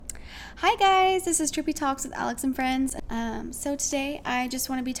Hi guys, this is Trippy Talks with Alex and Friends. So today I just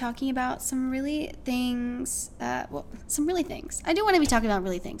want to be talking about some really things, some really things. I do want to be talking about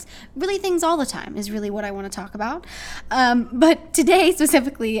really things. Really things all the time is really what I want to talk about. But today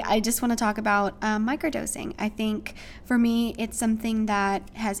specifically, I just want to talk about microdosing. I think for me, it's something that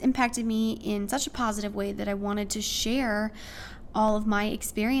has impacted me in such a positive way that I wanted to share all of my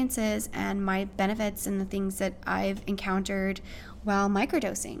experiences and my benefits and the things that I've encountered while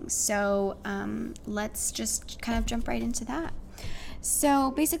microdosing. So let's just kind of jump right into that.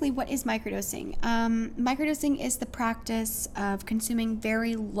 So basically, what is microdosing? Microdosing is the practice of consuming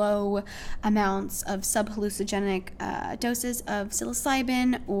very low amounts of subhallucinogenic doses of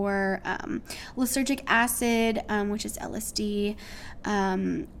psilocybin or lysergic acid, which is LSD,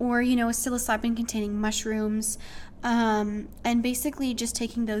 or psilocybin containing mushrooms. And basically just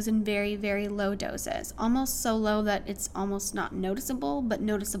taking those in very, very low doses, almost so low that it's almost not noticeable, but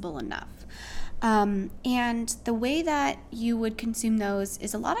noticeable enough. And the way that you would consume those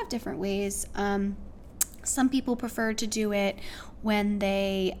is a lot of different ways. Some people prefer to do it when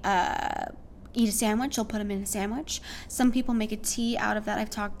they eat a sandwich. They'll put them in a sandwich. Some people make a tea out of that. I've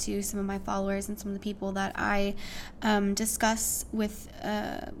talked to some of my followers and some of the people that I discuss with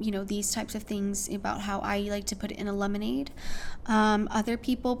these types of things about how I like to put it in a lemonade. Other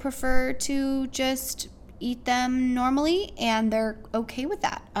people prefer to just eat them normally, and they're okay with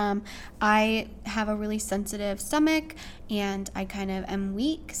that. I have a really sensitive stomach and I kind of am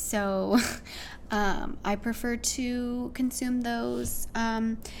weak, so I prefer to consume those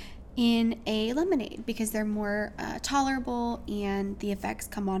in a lemonade because they're more tolerable and the effects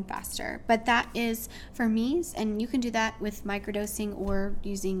come on faster. But that is for me, and you can do that with microdosing or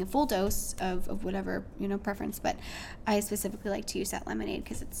using a full dose of whatever preference. But I specifically like to use that lemonade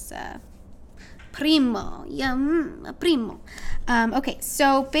because it's primo. Okay,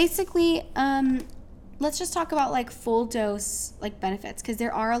 so basically, let's just talk about like full dose benefits, because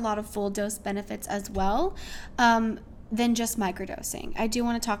there are a lot of full dose benefits as well. Than just microdosing. I do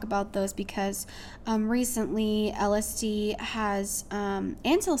want to talk about those because recently LSD has, and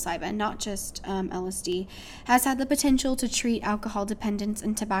psilocybin, not just LSD, has had the potential to treat alcohol dependence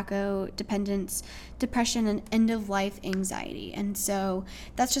and tobacco dependence, depression, and end-of-life anxiety. And so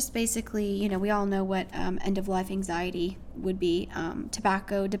that's just basically, we all know what end-of-life anxiety would be.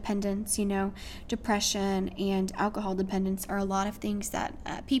 Tobacco dependence, depression, and alcohol dependence are a lot of things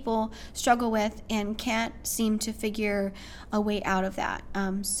that people struggle with and can't seem to figure a way out of that.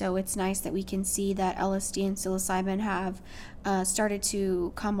 So it's nice that we can see that LSD and psilocybin have started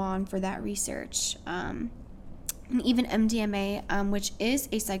to come on for that research. And even MDMA, which is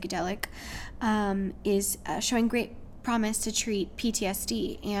a psychedelic, is showing great promise to treat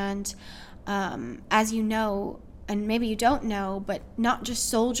PTSD. And as you know, and maybe you don't know, but not just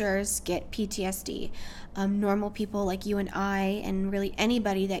soldiers get PTSD. Normal people like you and I, and really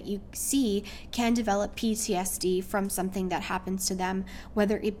anybody that you see, can develop PTSD from something that happens to them,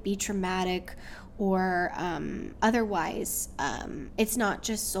 whether it be traumatic or otherwise. It's not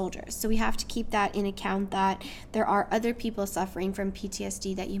just soldiers. So we have to keep that in account, that there are other people suffering from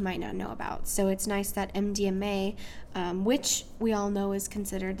PTSD that you might not know about. So it's nice that MDMA, which we all know is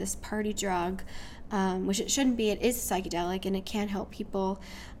considered this party drug, which it shouldn't be. It is psychedelic and it can help people,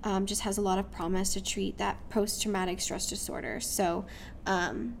 just has a lot of promise to treat that post-traumatic stress disorder. So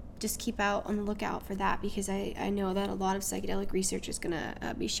just keep out on the lookout for that, because I know that a lot of psychedelic research is going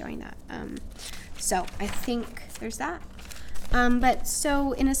to be showing that. So I think there's that. But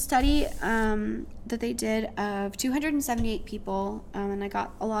so in a study that they did of 278 people, and I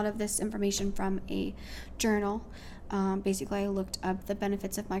got a lot of this information from a journal. Basically, I looked up the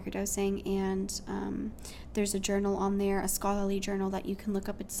benefits of microdosing, and there's a journal on there, a scholarly journal that you can look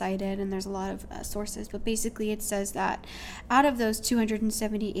up. It's cited, and there's a lot of sources. But basically, it says that out of those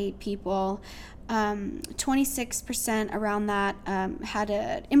 278 people, 26% around that had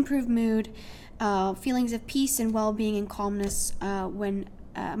an improved mood, feelings of peace and well-being and calmness when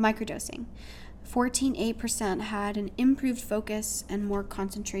microdosing. 14.8% had an improved focus and more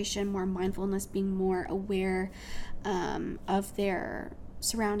concentration, more mindfulness, being more aware of their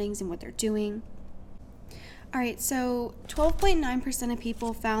surroundings and what they're doing. All right, so 12.9% of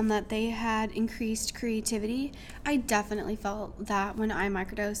people found that they had increased creativity. I definitely felt that when I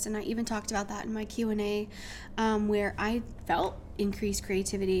microdosed, and I even talked about that in my Q&A, where I felt increased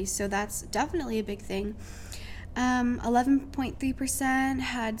creativity. So that's definitely a big thing. 11.3%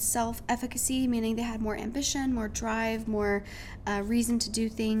 had self-efficacy, meaning they had more ambition, more drive, more reason to do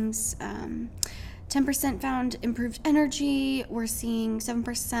things. 10% found improved energy. We're seeing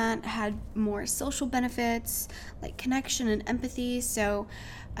 7% had more social benefits like connection and empathy. So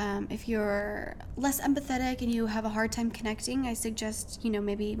If you're less empathetic and you have a hard time connecting, I suggest,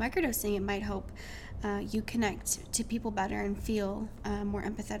 maybe microdosing. It might help you connect to people better and feel more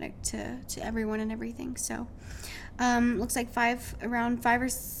empathetic to everyone and everything. So looks like around 5 or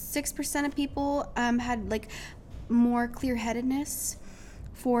 6% of people had like more clear-headedness.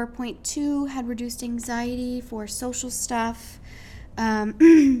 4.2 had reduced anxiety for social stuff.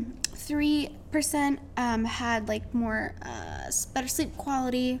 3% had like more better sleep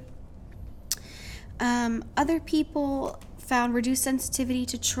quality. Other people found reduced sensitivity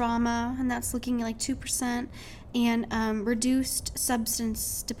to trauma, and that's looking like 2%, and reduced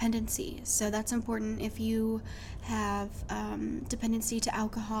substance dependency. So that's important if you have dependency to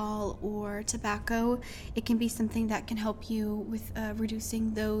alcohol or tobacco. It can be something that can help you with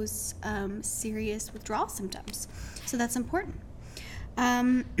reducing those serious withdrawal symptoms. So that's important.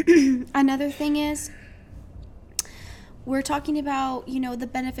 Another thing is, we're talking about, the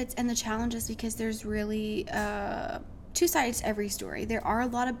benefits and the challenges, because there's really two sides to every story. There are a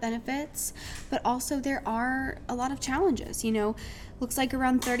lot of benefits, but also there are a lot of challenges. Looks like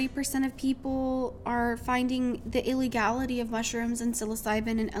around 30% of people are finding the illegality of mushrooms and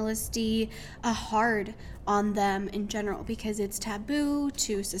psilocybin and LSD hard on them in general, because it's taboo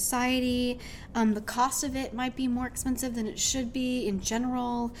to society. The cost of it might be more expensive than it should be in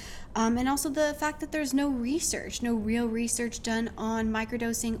general. And also the fact that there's no real research done on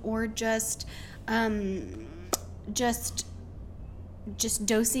microdosing, or just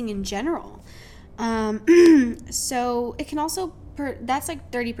dosing in general. So it can also, that's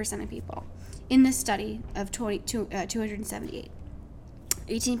like 30% of people in this study of 278.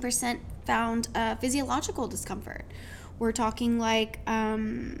 18% found physiological discomfort. We're talking like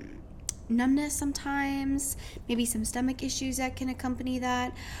numbness sometimes, maybe some stomach issues that can accompany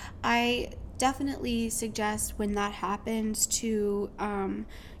that. I definitely suggest when that happens to,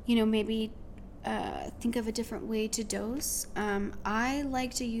 maybe think of a different way to dose. I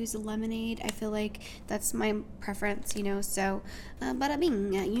like to use a lemonade. I feel like that's my preference, so bada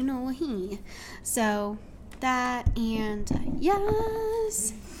bing, he. So that, and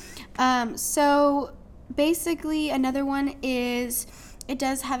yes. So basically another one is, it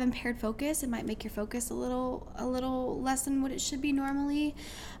does have impaired focus. It might make your focus a little less than what it should be normally.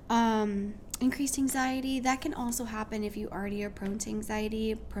 Increased anxiety, that can also happen if you already are prone to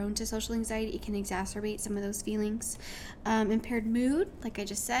anxiety, prone to social anxiety. It can exacerbate some of those feelings. Impaired mood, like I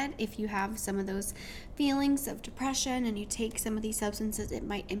just said, if you have some of those feelings of depression and you take some of these substances, it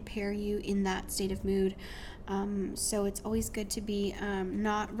might impair you in that state of mood. So it's always good to be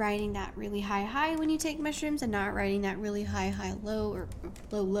not riding that really high when you take mushrooms, and not riding that really high low, or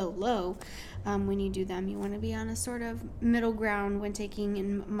low when you do them. You want to be on a sort of middle ground when taking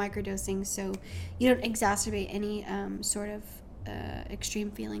and microdosing, so you don't exacerbate any sort of extreme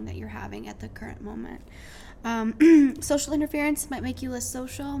feeling that you're having at the current moment. Social interference might make you less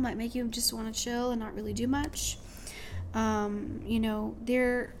social, might make you just want to chill and not really do much.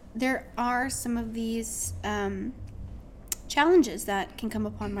 There are some of these challenges that can come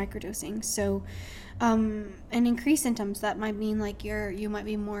upon microdosing. So, and increased symptoms, that might mean like you might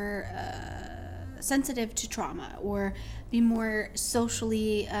be more sensitive to trauma, or be more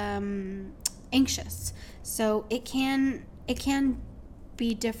socially anxious. So it can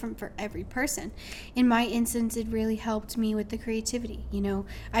be different for every person. In my instance, it really helped me with the creativity.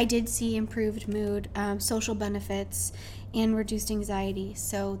 I did see improved mood, social benefits, and reduced anxiety.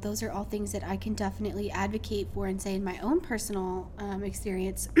 So those are all things that I can definitely advocate for and say in my own personal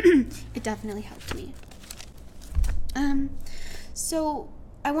experience, it definitely helped me. So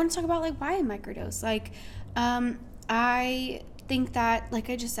I want to talk about like why I microdose. Like, I think that, like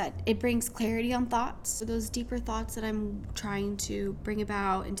I just said, it brings clarity on thoughts. So those deeper thoughts that I'm trying to bring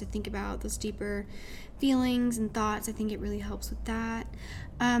about and to think about, those deeper feelings and thoughts, I think it really helps with that.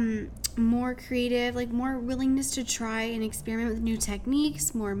 More creative, like more willingness to try and experiment with new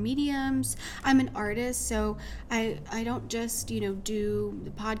techniques, more mediums. I'm an artist, so I don't just, do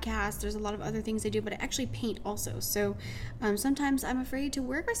the podcast. There's a lot of other things I do, but I actually paint also. So sometimes I'm afraid to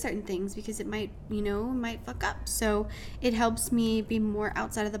work with certain things because it might fuck up. So it helps me be more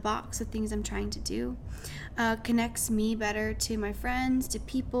outside of the box with things I'm trying to do. Connects me better to my friends, to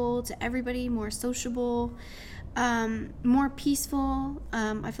people, to everybody, more sociable. More peaceful.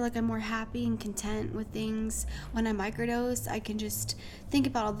 I feel like I'm more happy and content with things when I microdose. I can just think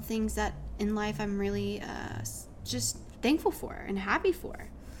about all the things that in life I'm really just thankful for and happy for.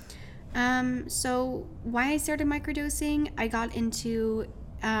 So why I started microdosing, I got into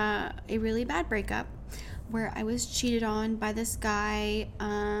a really bad breakup where I was cheated on by this guy,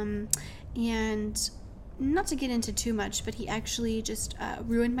 and not to get into too much, but he actually just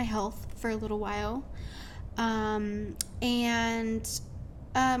ruined my health for a little while. And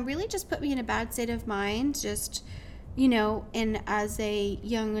really just put me in a bad state of mind. Just, and as a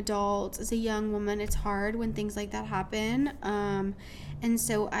young adult, as a young woman, it's hard when things like that happen. And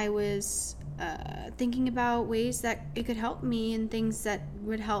so I was thinking about ways that it could help me and things that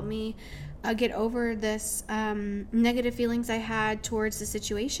would help me get over this negative feelings I had towards the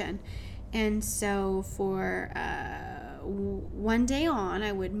situation. And so for one day on,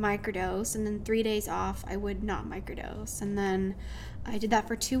 I would microdose, and then 3 days off, I would not microdose. And then I did that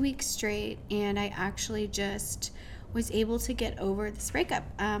for 2 weeks straight, and I actually just was able to get over this breakup.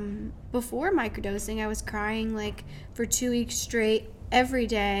 Before microdosing, I was crying like for 2 weeks straight every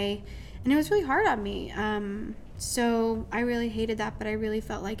day, and it was really hard on me. So I really hated that, but I really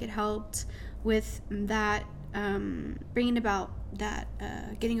felt like it helped with that, bringing about that,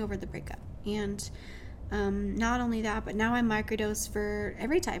 getting over the breakup. And not only that, but now I microdose for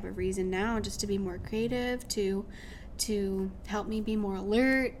every type of reason now, just to be more creative, to help me be more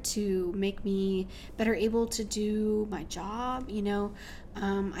alert, to make me better able to do my job.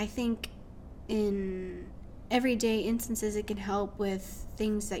 I think in everyday instances it can help with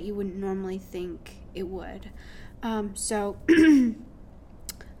things that you wouldn't normally think it would. So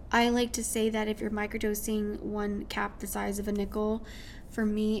I like to say that if you're microdosing one cap the size of a nickel, for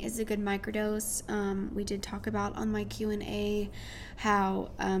me is a good microdose. We did talk about on my Q&A how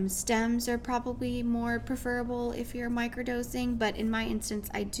stems are probably more preferable if you're microdosing, but in my instance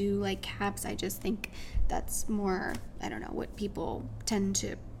I do like caps. I just think that's more, I don't know, what people tend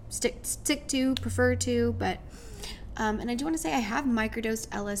to stick to, prefer to, but and I do want to say I have microdosed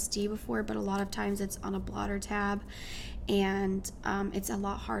LSD before, but a lot of times it's on a blotter tab, and it's a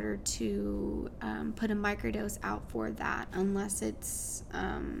lot harder to put a microdose out for that unless it's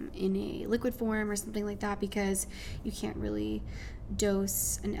in a liquid form or something like that, because you can't really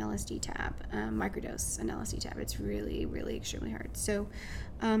dose an LSD tab, microdose an LSD tab. It's really, really extremely hard. So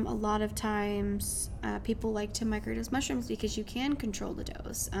a lot of times people like to microdose mushrooms because you can control the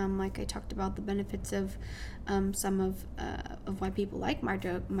dose. Like I talked about, the benefits of some of why people like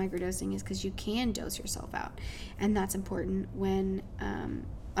microdosing is because you can dose yourself out, and that's important when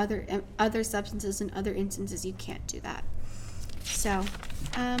other substances and other instances you can't do that. So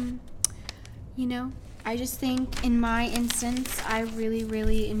I just think in my instance I really,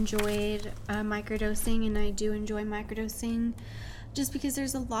 really enjoyed microdosing, and I do enjoy microdosing just because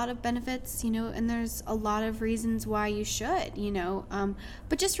there's a lot of benefits, and there's a lot of reasons why you should,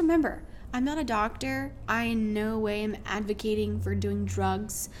 but just remember, I'm not a doctor. I in no way am advocating for doing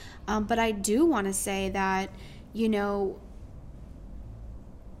drugs, but I do want to say that,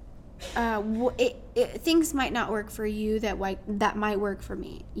 things might not work for you that might work for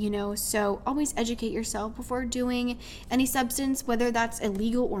me, so always educate yourself before doing any substance, whether that's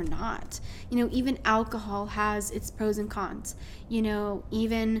illegal or not. Even alcohol has its pros and cons,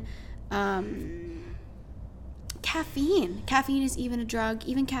 even caffeine is even a drug.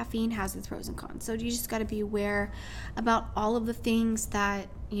 Even caffeine has its pros and cons, so you just got to be aware about all of the things that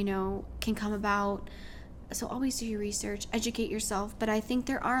can come about. So always do your research, educate yourself. But I think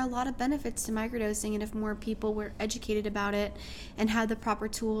there are a lot of benefits to microdosing, and if more people were educated about it and had the proper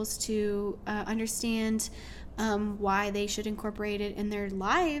tools to understand why they should incorporate it in their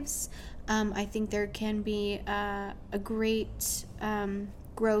lives, I think there can be a great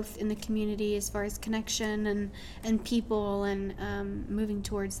growth in the community as far as connection and people, and moving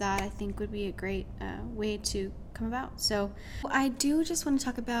towards that, I think would be a great way to come about. So I do just want to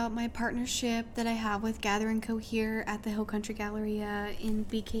talk about my partnership that I have with Gather & Co here at the Hill Country Galleria in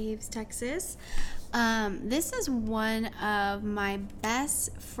Bee Caves, Texas. This is one of my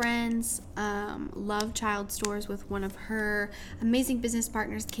best friend's love child stores with one of her amazing business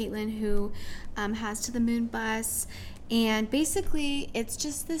partners, Caitlin, who has To the Moon Bus. And basically, it's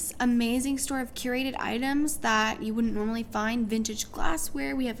just this amazing store of curated items that you wouldn't normally find. Vintage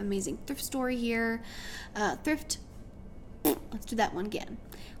glassware. We have amazing thrift store here. Let's do that one again.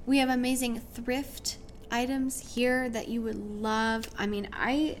 We have amazing thrift items here that you would love. I mean,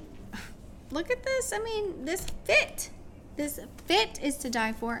 look at this. I mean, this fit is to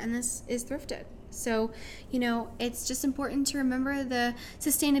die for, and this is thrifted. So, it's just important to remember the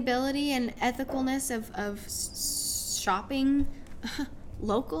sustainability and ethicalness of shopping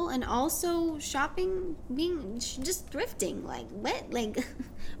local, and also shopping being just thrifting.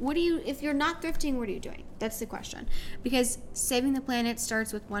 If you're not thrifting, what are you doing? That's the question, because saving the planet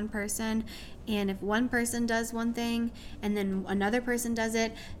starts with one person, and if one person does one thing and then another person does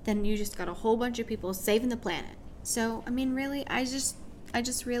it, then you just got a whole bunch of people saving the planet. So I mean, really, I just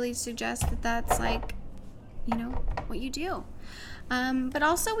really suggest that that's like what you do. But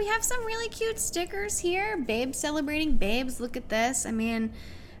also we have some really cute stickers here. Babes celebrating babes. Look at this. I mean,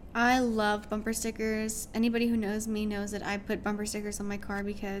 I love bumper stickers. Anybody who knows me knows that I put bumper stickers on my car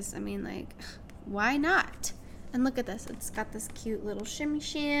because, I mean, like, why not? And look at this. It's got this cute little shimmy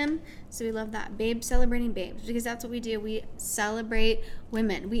shim. So we love that. Babes celebrating babes, because that's what we do. We celebrate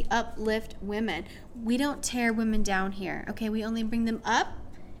women. We uplift women. We don't tear women down here, okay? We only bring them up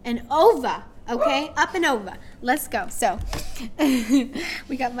and over, okay? Up and over. Let's go. So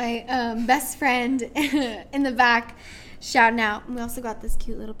we got my best friend in the back shouting out. We also got this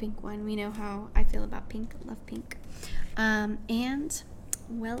cute little pink one. We know how I feel about pink. I love pink. And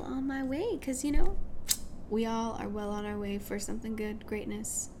well on my way, because, we all are well on our way for something good,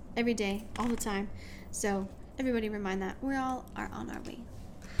 greatness, every day, all the time. So everybody remind that we all are on our way.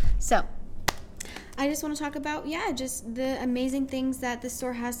 So I just want to talk about, just the amazing things that the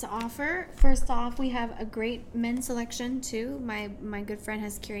store has to offer. First off, we have a great men's selection too. My good friend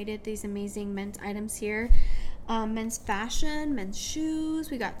has curated these amazing men's items here. Men's fashion, men's shoes.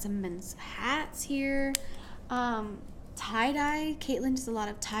 We got some men's hats here. Tie-dye. Caitlin does a lot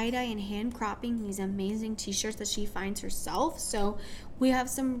of tie-dye and hand cropping, these amazing t-shirts that she finds herself. So we have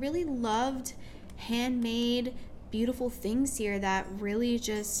some really loved, handmade, beautiful things here that really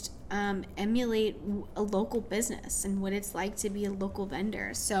just emulate a local business and what it's like to be a local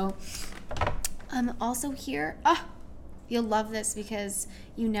vendor. So also here, you'll love this because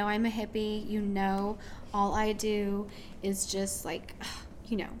I'm a hippie. All I do is just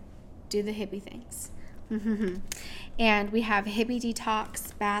do the hippie things. And we have Hippie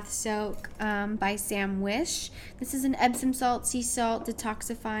Detox Bath Soak by Sam Wish. This is an Epsom salt, sea salt,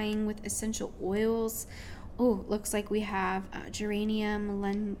 detoxifying with essential oils. Oh, looks like we have geranium,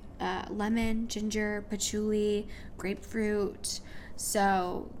 lemon, ginger, patchouli, grapefruit.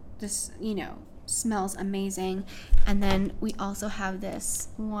 So this, smells amazing. And then we also have this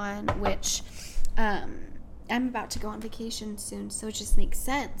one, which I'm about to go on vacation soon, so it just makes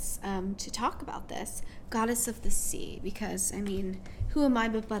sense to talk about this. Goddess of the Sea, because, who am I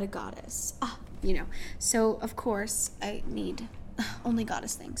but a goddess? So, of course, I need only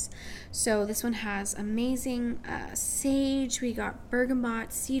goddess things. So this one has amazing sage. We got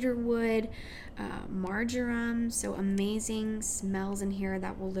bergamot, cedarwood, marjoram. So amazing smells in here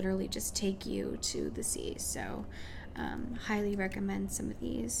that will literally just take you to the sea. So highly recommend some of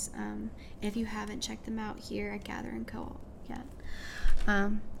these. If you haven't checked them out here at Gather & Co. yet.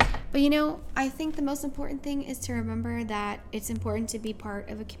 But I think the most important thing is to remember that it's important to be part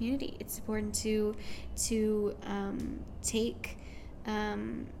of a community. It's important to take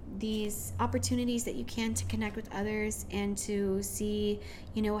these opportunities that you can to connect with others and to see,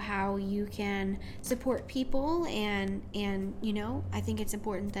 how you can support people. And I think it's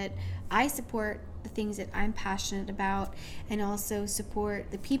important that I support the things that I'm passionate about and also support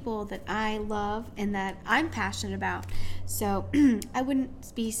the people that I love and that I'm passionate about. So I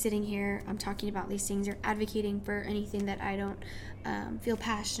wouldn't be sitting here talking about these things or advocating for anything that I don't feel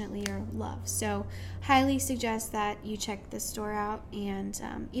passionately or love. So highly suggest that you check this store out, and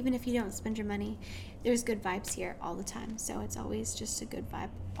even if you don't spend your money, there's good vibes here all the time. So it's always just a good vibe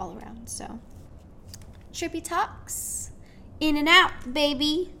all around. So Trippy Talks, in and out,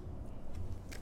 baby.